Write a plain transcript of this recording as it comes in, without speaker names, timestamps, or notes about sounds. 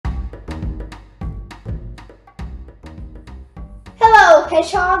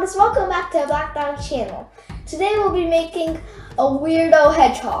Hedgehogs? Welcome back to Black Dog channel. Today we'll be making a weirdo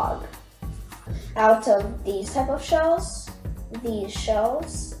hedgehog out of these type of shells, these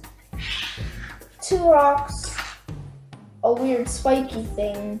shells, 2 rocks, a weird spiky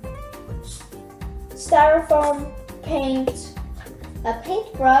thing, styrofoam, paint, a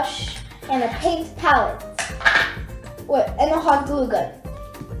paintbrush, and a paint palette, and a hot glue gun.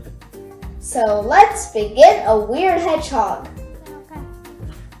 So let's begin a weird hedgehog. Okay.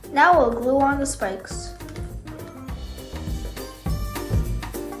 Now we'll glue on the spikes.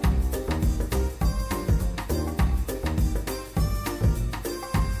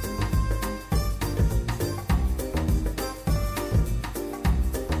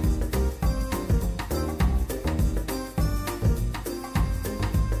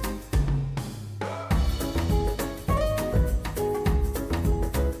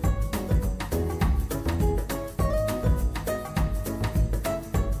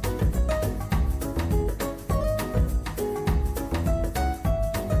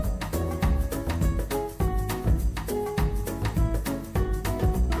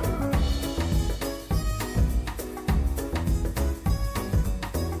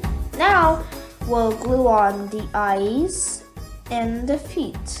 Now we'll glue on the eyes and the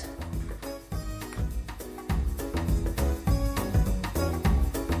feet.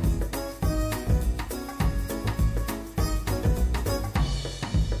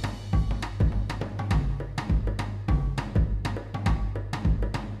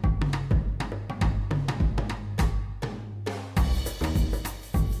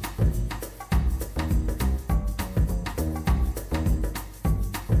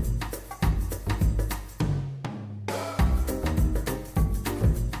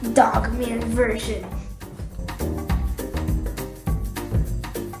 Dogman version.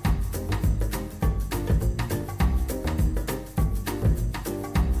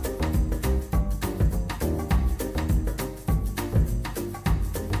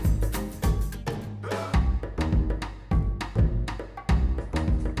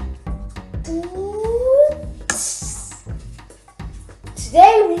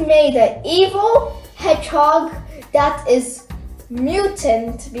 Today we made an evil hedgehog that is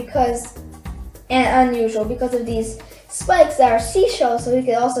mutant and unusual because of these spikes that are seashells, so he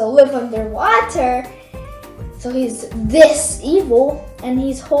can also live underwater. So he's this evil, and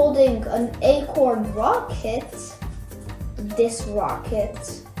he's holding an acorn rocket, this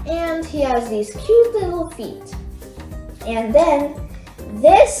rocket, and he has these cute little feet. And then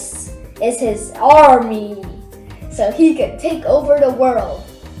this is his army, so he can take over the world.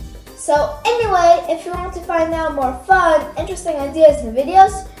 So anyway, if you want to find out more fun, interesting ideas and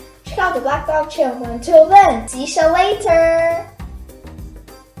videos, check out the Black Dog channel. Until then, see you later!